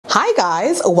Hi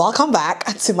guys, welcome back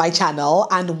to my channel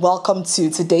and welcome to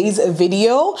today's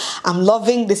video. I'm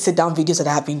loving the sit down videos that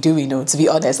I have been doing. To be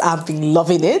honest, I've been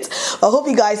loving it. I hope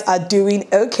you guys are doing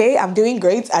okay. I'm doing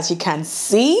great, as you can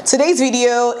see. Today's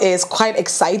video is quite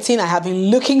exciting. I have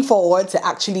been looking forward to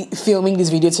actually filming this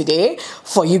video today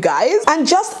for you guys. And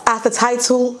just as the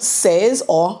title says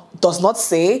or does not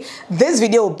say, this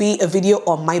video will be a video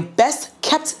on my best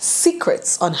kept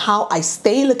secrets on how I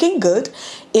stay looking good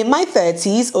in my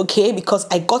 30s, okay? Because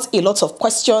I got a lot of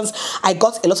questions, I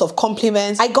got a lot of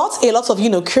compliments, I got a lot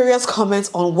of, curious comments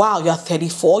on, wow, you're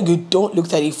 34, you don't look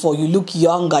 34, you look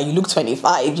younger, you look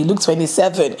 25, you look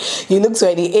 27, you look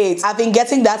 28. I've been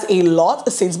getting that a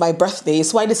lot since my birthday,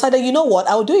 so I decided, you know what,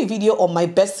 I'll do a video on my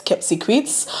best kept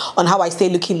secrets on how I stay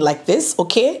looking like this,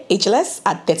 okay? Ageless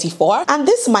at 34. And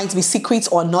this might be secrets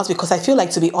or not, because I feel like,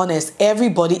 to be honest,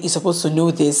 everybody is supposed to know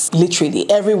this. Literally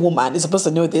every woman is supposed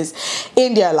to know this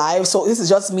in their life. So this is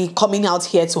just me coming out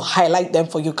here to highlight them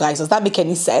for you guys. Does that make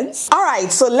any sense? All right,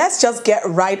 so let's just get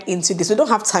right into this. We don't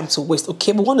have time to waste,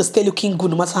 okay? We want to stay looking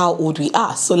good no matter how old we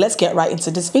are. So let's get right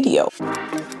into this video.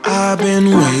 I've been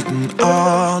waiting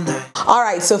all night. All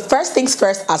right, so first things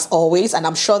first, as always, and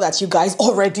I'm sure that you guys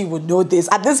already would know this.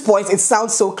 At this point, it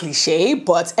sounds so cliche,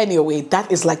 but anyway,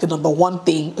 that is like the number one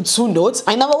thing to note.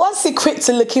 My number one secret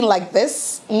to looking like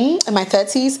this in my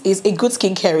 30s is a good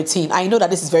skincare routine. I know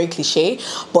that this is very cliche,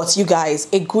 but you guys,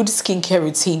 a good skincare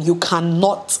routine, you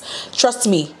cannot, trust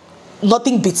me,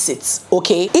 nothing beats it,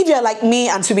 okay? If you're like me,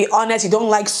 and to be honest, you don't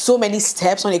like so many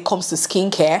steps when it comes to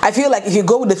skincare, I feel like if you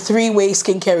go with the three-way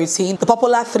skincare routine, the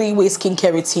popular three-way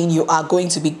skincare routine, you are going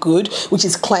to be good, which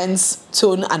is cleanse,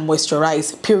 tone, and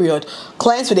moisturize, period.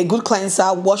 Cleanse with a good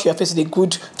cleanser, wash your face with a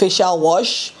good facial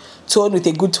wash, tone with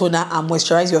a good toner, and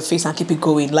moisturize your face and keep it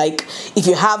going. Like, if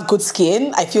you have good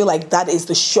skin, I feel like that is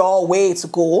the sure way to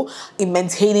go in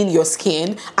maintaining your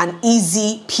skin, an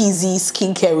easy peasy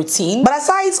skincare routine. But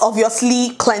aside obviously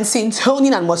cleansing,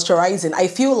 toning, and moisturizing, I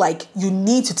feel like you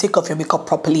need to take off your makeup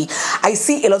properly. I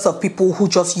see a lot of people who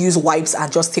just use wipes and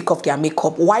just take off their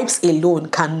makeup. Wipes alone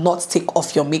cannot take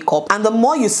off your makeup, and the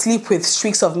more you sleep with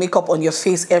streaks of makeup on your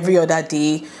face every other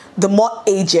day, the more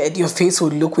aged your face will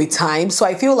look with time. So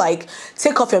I feel like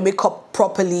take off your makeup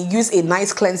properly, use a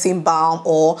nice cleansing balm,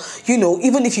 or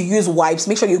even if you use wipes,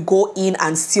 make sure you go in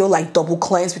and still like double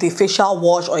cleanse with a facial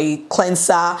wash or a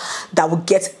cleanser that will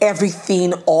get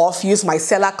everything off. Use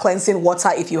micellar cleansing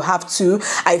water if you have to.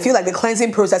 I feel like the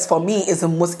cleansing process for me is the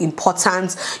most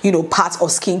important part of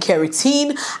skincare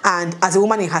routine, and as a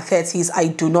woman in her 30s, I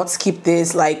do not skip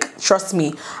this. Like, trust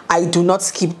me, I do not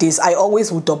skip this. I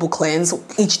always will double cleanse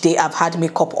each day I've had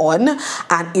makeup on,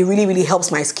 and it really helps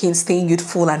my skin staying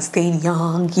youthful and staying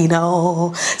young,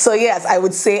 So yes, I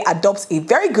would say adopt a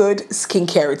very good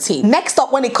skincare routine. Next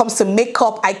up, when it comes to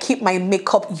makeup, I keep my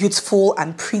makeup youthful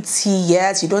and pretty.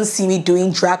 Yes, you don't see me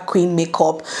doing drag queen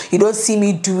makeup. You don't see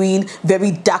me doing very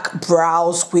dark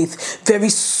brows with very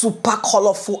super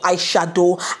colorful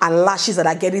eyeshadow and lashes that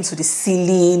are getting to the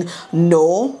ceiling.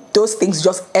 No, those things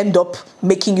just end up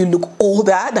making you look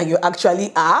older than you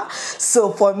actually are.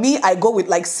 So for me, I go with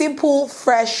like simple,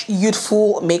 fresh,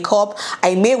 youthful makeup.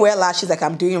 I may wear lashes like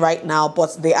I'm doing right now,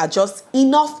 but they are just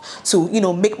enough to,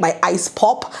 make my eyes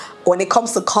pop. When it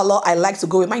comes to color, I like to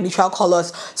go with my neutral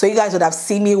colors. So you guys would have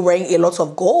seen me wearing a lot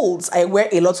of golds. I wear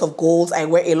a lot of golds. I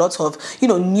wear a lot of,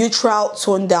 neutral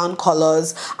toned down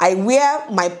colors. I wear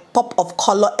my pop of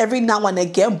color every now and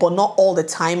again, but not all the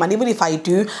time. And even if I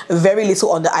do, very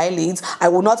little on the eyelids. I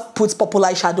will not put purple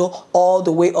eyeshadow all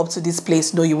the way up to this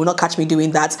place. No, you will not catch me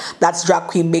doing that. That's drag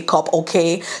queen makeup,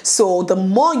 okay? So the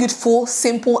more youthful,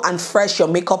 simple, and fresh your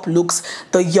makeup looks,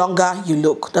 the younger you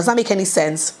look. Does that make any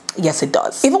sense? Yes, it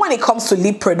does. Even when it comes to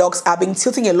lip products, I've been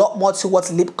tilting a lot more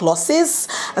towards lip glosses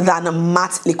than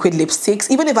matte liquid lipsticks.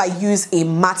 Even if I use a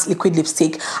matte liquid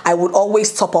lipstick, I would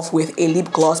always top off with a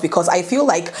lip gloss, because I feel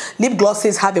like lip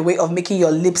glosses have a way of making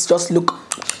your lips just look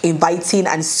inviting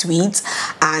and sweet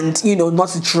and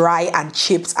not dry and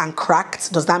chipped and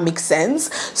cracked. Does that make sense?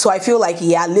 So I feel like,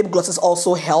 yeah, lip glosses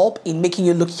also help in making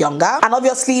you look younger. And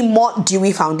obviously more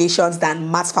dewy foundations than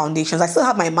matte foundations. I still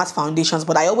have my matte foundations,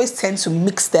 but I always tend to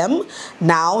mix them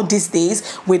now these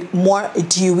days with more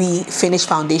dewy finish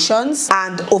foundations,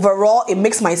 and overall it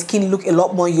makes my skin look a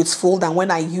lot more youthful than when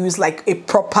I use like a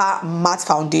proper matte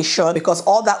foundation, because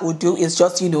all that will do is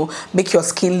just make your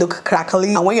skin look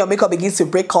crackly, and when your makeup begins to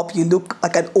break up, you look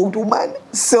like an old woman.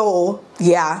 So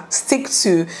yeah, stick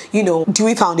to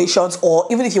dewy foundations, or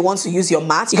even if you want to use your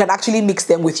matte, you can actually mix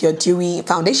them with your dewy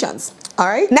foundations. All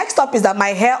right, next up is that my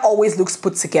hair always looks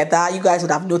put together. You guys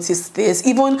would have noticed this.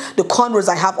 Even the cornrows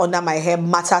I have under my hair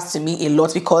matters to me a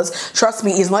lot, because trust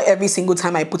me, it's not every single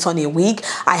time I put on a wig.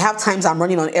 I have times I'm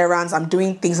running on errands, I'm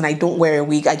doing things, and I don't wear a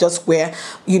wig. I just wear,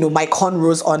 you know, my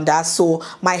cornrows under. So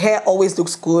my hair always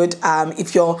looks good.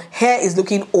 If your hair is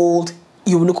looking old,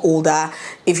 you will look older.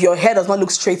 If your hair does not look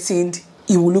straightened,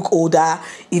 you will look older.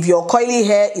 If your coily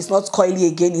hair is not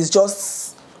coily again, it's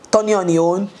just turning on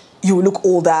your own, you will look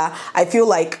older. I feel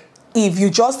like if you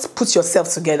just put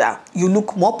yourself together, you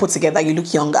look more put together, you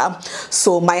look younger.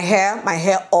 So my hair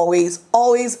always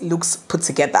looks put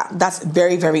together. That's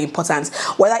very, very important.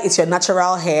 Whether it's your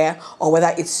natural hair or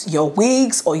whether it's your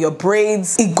wigs or your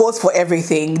braids, it goes for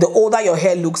everything. The older your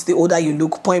hair looks, the older you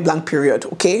look, point blank period,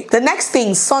 okay? The next thing,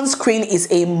 sunscreen is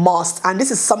a must. And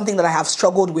this is something that I have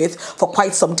struggled with for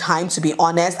quite some time, to be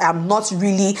honest. I'm not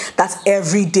really that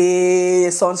everyday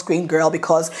sunscreen girl,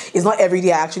 because it's not every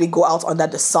day I actually go out under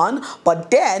the sun. But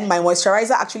then my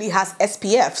moisturizer actually has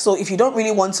SPF. So if you don't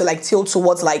really want to like tilt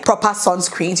towards like proper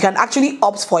sunscreens, you can actually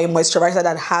opt for a moisturizer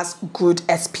that has good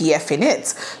SPF in it.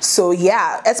 So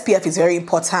yeah, SPF is very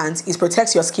important. It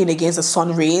protects your skin against the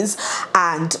sun rays.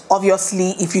 And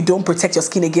obviously, if you don't protect your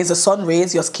skin against the sun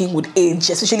rays, your skin would age,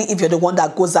 especially if you're the one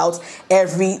that goes out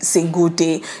every single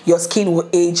day. Your skin will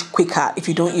age quicker if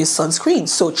you don't use sunscreen.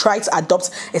 So try to adopt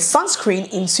a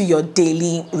sunscreen into your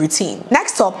daily routine.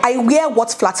 Next up, I wear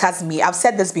what flatters me. I've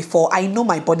said this before. I know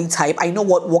my body type. I know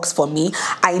what works for me.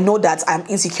 I know that I'm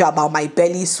insecure about my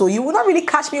belly. So you will not really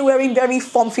catch me wearing very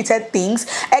form-fitted things,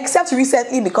 except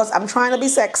recently because I'm trying to be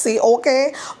sexy,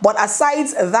 okay? But aside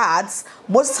that,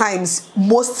 most times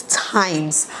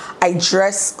I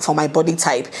dress for my body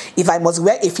type. If I must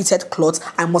wear a fitted cloth,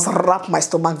 I must wrap my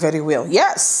stomach very well.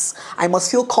 Yes, I must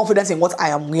feel confident in what I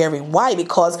am wearing. Why?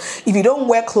 Because if you don't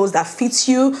wear clothes that fit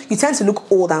you, you tend to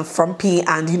look old and frumpy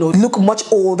and, you know, look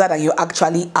much older than you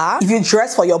actually are. If you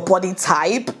dress for your body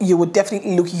type, you would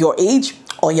definitely look your age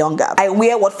or younger. I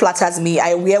wear what flatters me.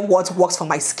 I wear what works for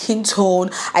my skin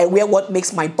tone. I wear what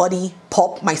makes my body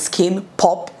pop, my skin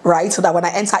pop, right? So that when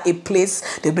I enter a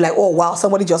place, they'll be like, oh wow,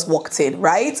 somebody just walked in,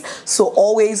 right? So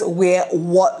always wear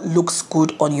what looks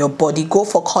good on your body. Go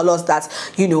for colors that,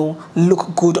 you know,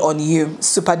 look good on you.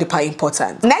 Super duper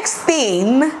important. Next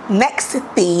thing,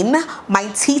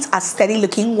 my teeth are steady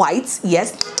looking white.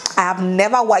 Yes, I have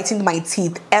never whitened my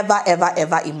teeth ever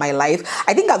in my life.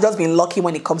 I think I've just been lucky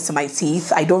when it comes to my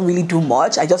teeth. I don't really do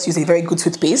much. I just use a very good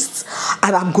toothpaste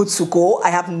and I'm good to go. I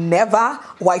have never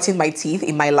whitened my teeth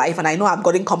in my life, and I know I've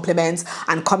gotten compliments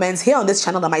and comments here on this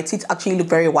channel that my teeth actually look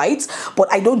very white,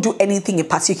 but I don't do anything in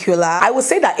particular. I would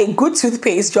say that a good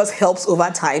toothpaste just helps over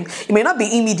time. It may not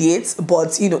be immediate,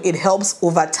 but you know, it helps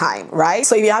over time, right?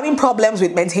 So if you're having problems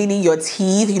with maintaining your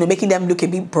teeth, you know, making them look a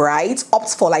bit bright,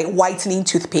 opt for like whitening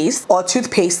toothpaste or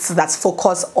toothpastes that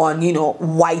focus on, you know,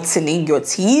 whitening your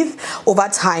teeth. Over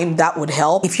time, that would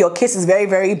help. If your case is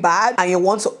very bad and you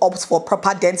want to opt for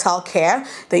proper dental care,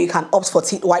 then you can opt for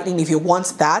teeth whitening if you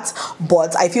want that.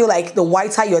 But I feel like the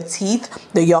whiter your teeth,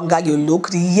 the younger you look.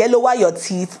 The yellower your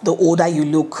teeth, the older you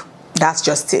look. That's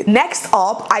just it. Next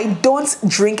up, I don't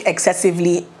drink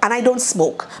excessively and I don't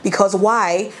smoke. Because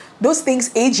why? Those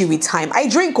things age you with time. I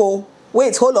drink, oh,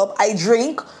 wait, hold up. I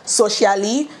drink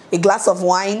socially, a glass of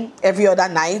wine every other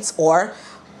night, or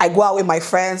I go out with my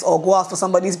friends or go out for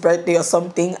somebody's birthday or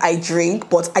something. I drink,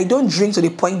 but I don't drink to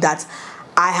the point that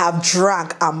I have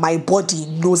drank and my body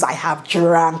knows I have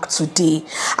drank today.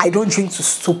 I don't drink to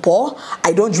stupor.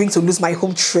 I don't drink to lose my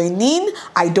home training.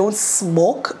 I don't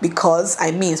smoke because,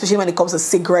 I mean, especially when it comes to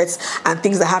cigarettes and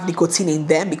things that have nicotine in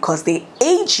them, because they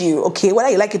age you, okay?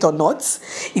 Whether you like it or not,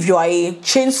 if you are a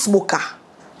chain smoker,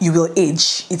 you will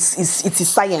age. It's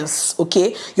science,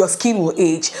 okay? Your skin will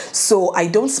age. So I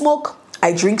don't smoke.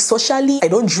 I drink socially. I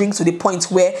don't drink to the point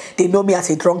where they know me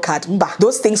as a drunkard.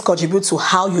 Those things contribute to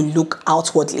how you look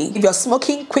outwardly. If you're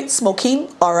smoking, quit smoking,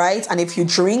 all right? And if you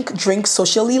drink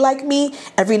socially like me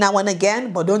every now and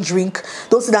again, but don't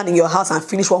sit down in your house and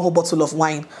finish one whole bottle of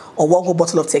wine or one whole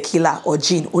bottle of tequila or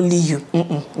gin, only you.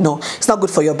 No, it's not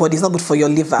good for your body. It's not good for your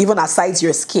liver. Even aside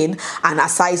your skin and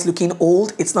aside looking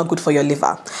old, it's not good for your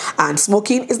liver. And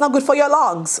smoking is not good for your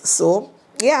lungs. So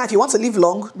yeah, if you want to live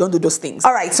long, don't do those things.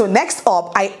 All right, so next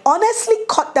up, I honestly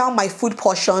cut down my food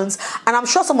portions, and I'm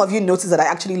sure some of you noticed that I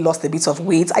actually lost a bit of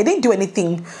weight. I didn't do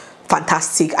anything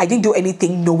fantastic. I didn't do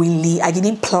anything knowingly. I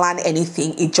didn't plan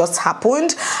anything. It just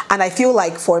happened. And I feel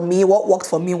like for me, what worked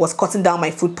for me was cutting down my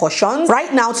food portions.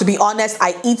 Right now, to be honest,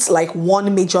 I eat like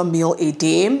one major meal a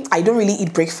day. I don't really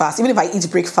eat breakfast. Even if I eat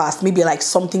breakfast, maybe like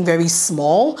something very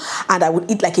small, and I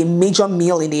would eat like a major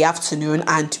meal in the afternoon,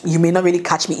 and you may not really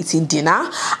catch me eating dinner.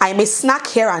 I may snack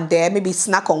here and there, maybe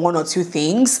snack on one or two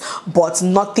things, but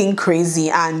nothing crazy.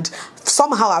 And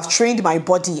somehow I've trained my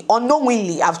body,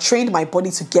 unknowingly, I've trained my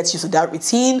body to get used to that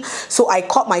routine. So I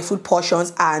cut my food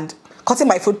portions, and cutting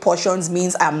my food portions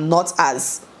means I'm not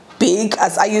as big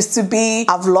as I used to be.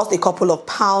 I've lost a couple of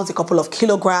pounds, a couple of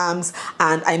kilograms,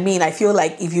 and I mean, I feel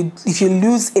like if you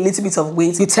lose a little bit of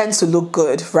weight, you tend to look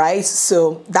good, right?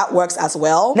 So that works as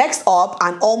well. Next up,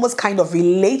 and almost kind of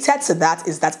related to that,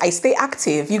 is that I stay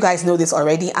active. You guys know this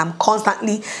already. I'm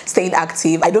constantly staying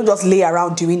active. I don't just lay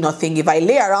around doing nothing. If I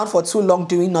lay around for too long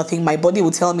doing nothing, my body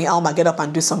will tell me, Alma, get up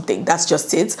and do something. That's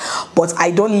just it. But I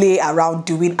don't lay around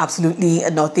doing absolutely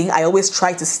nothing. I always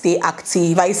try to stay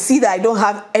active. If I see that I don't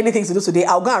have anything to do today,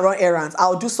 I'll go and run errands,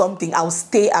 I'll do something, I'll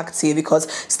stay active,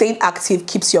 because staying active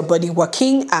keeps your body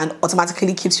working and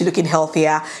automatically keeps you looking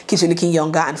healthier, keeps you looking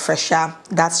younger and fresher.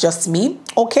 That's just me.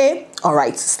 Okay, all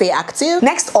right, stay active.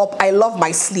 Next up, I love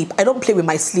my sleep. I don't play with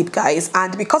my sleep, guys,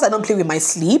 and because I don't play with my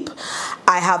sleep,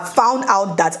 I have found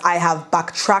out that I have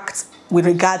backtracked with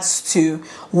regards to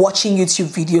watching YouTube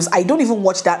videos. I don't even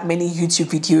watch that many YouTube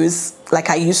videos like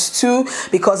I used to,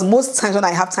 because most times when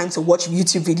I have time to watch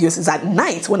YouTube videos is at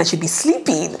night when I should be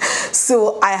sleeping.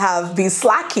 So I have been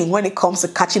slacking when it comes to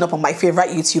catching up on my favorite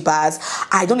YouTubers.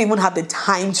 I don't even have the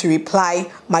time to reply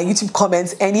my YouTube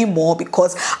comments anymore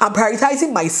because I'm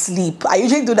prioritizing my sleep. I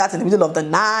usually do that in the middle of the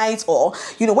night, or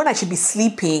when I should be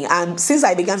sleeping. And since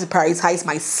I began to prioritize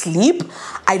my sleep,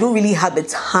 I don't really have the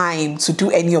time to do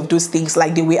any of those things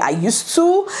like the way I used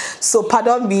to. So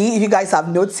pardon me if you guys have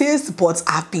noticed, but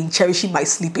I've been cherishing my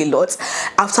sleep a lot.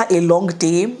 After a long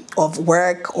day of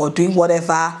work or doing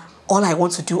whatever, all I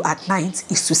want to do at night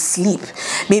is to sleep.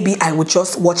 Maybe I would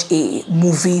just watch a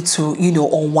movie to,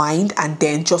 unwind, and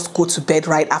then just go to bed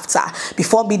right after.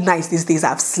 Before midnight these days,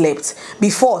 I've slept.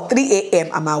 Before 3 a.m.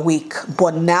 I'm awake.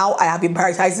 But now I have been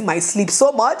prioritizing my sleep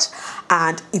so much,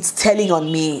 and it's telling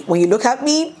on me. When you look at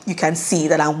me, you can see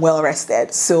that I'm well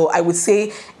rested. So I would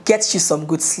say get you some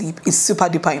good sleep. It's super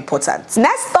duper important.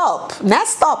 Next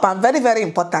up, and very, very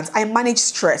important, I manage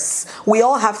stress. We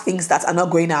all have things that are not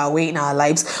going our way in our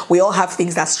lives. We all have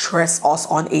things that stress us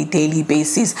on a daily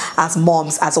basis, as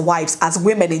moms, as wives, as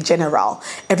women in general.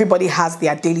 Everybody has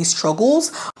their daily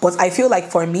struggles, but I feel like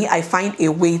for me, I find a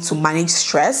way to manage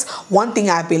stress. One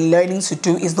thing I've been learning to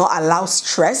do is not allow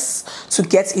stress to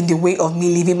get in the way of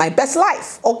me living my best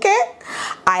life, okay?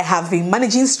 I have been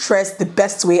managing stress the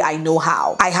best way I know how.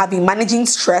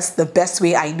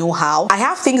 I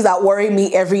have things that worry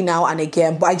me every now and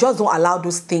again, but I just don't allow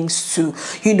those things to,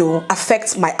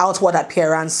 affect my outward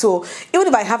appearance. So even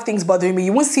if I have things bothering me,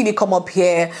 you won't see me come up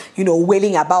here,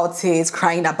 wailing about it,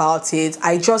 crying about it.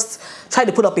 I just try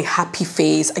to put up a happy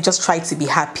face. I just try to be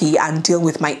happy and deal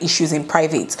with my issues in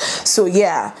private. So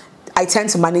yeah, I tend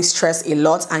to manage stress a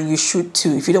lot, and you should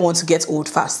too if you don't want to get old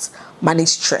fast. Manage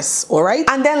stress, all right?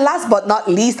 And then last but not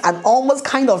least, and almost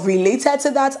kind of related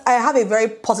to that, I have a very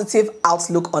positive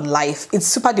outlook on life. It's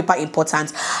super duper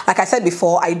important. Like I said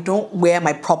before, I don't wear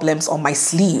my problems on my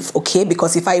sleeve, okay?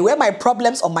 Because if I wear my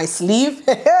problems on my sleeve,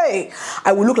 hey,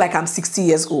 I will look like I'm 60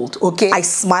 years old, okay? I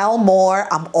smile more.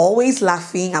 I'm always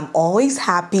laughing. I'm always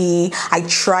happy. I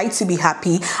try to be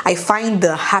happy. I find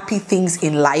the happy things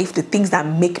in life, the things that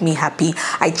make me happy,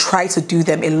 I try to do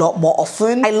them a lot more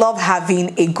often. I love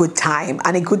having a good time,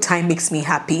 and a good time makes me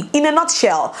happy. In a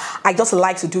nutshell, I just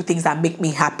like to do things that make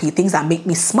me happy, things that make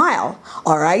me smile,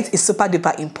 all right? It's super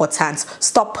duper important.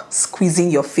 Stop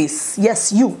squeezing your face.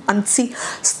 Yes, you, auntie,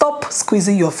 stop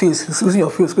squeezing your face,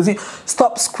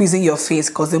 stop squeezing your face,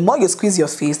 because the more you squeeze your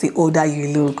face, the older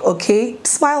you look, okay?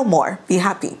 Smile more, be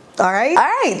happy. All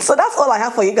right, so that's all I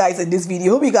have for you guys in this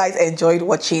video. Hope you guys enjoyed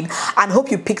watching, and hope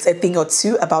you picked a thing or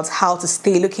two about how to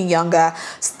stay looking younger,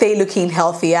 stay looking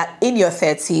healthier in your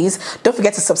 30s. Don't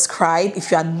forget to subscribe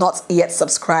if you are not yet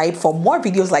subscribed for more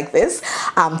videos like this.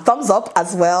 Thumbs up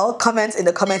as well. Comments in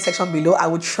the comment section below. I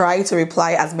will try to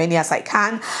reply as many as I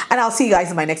can, and I'll see you guys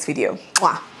in my next video.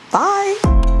 Mwah.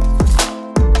 Bye.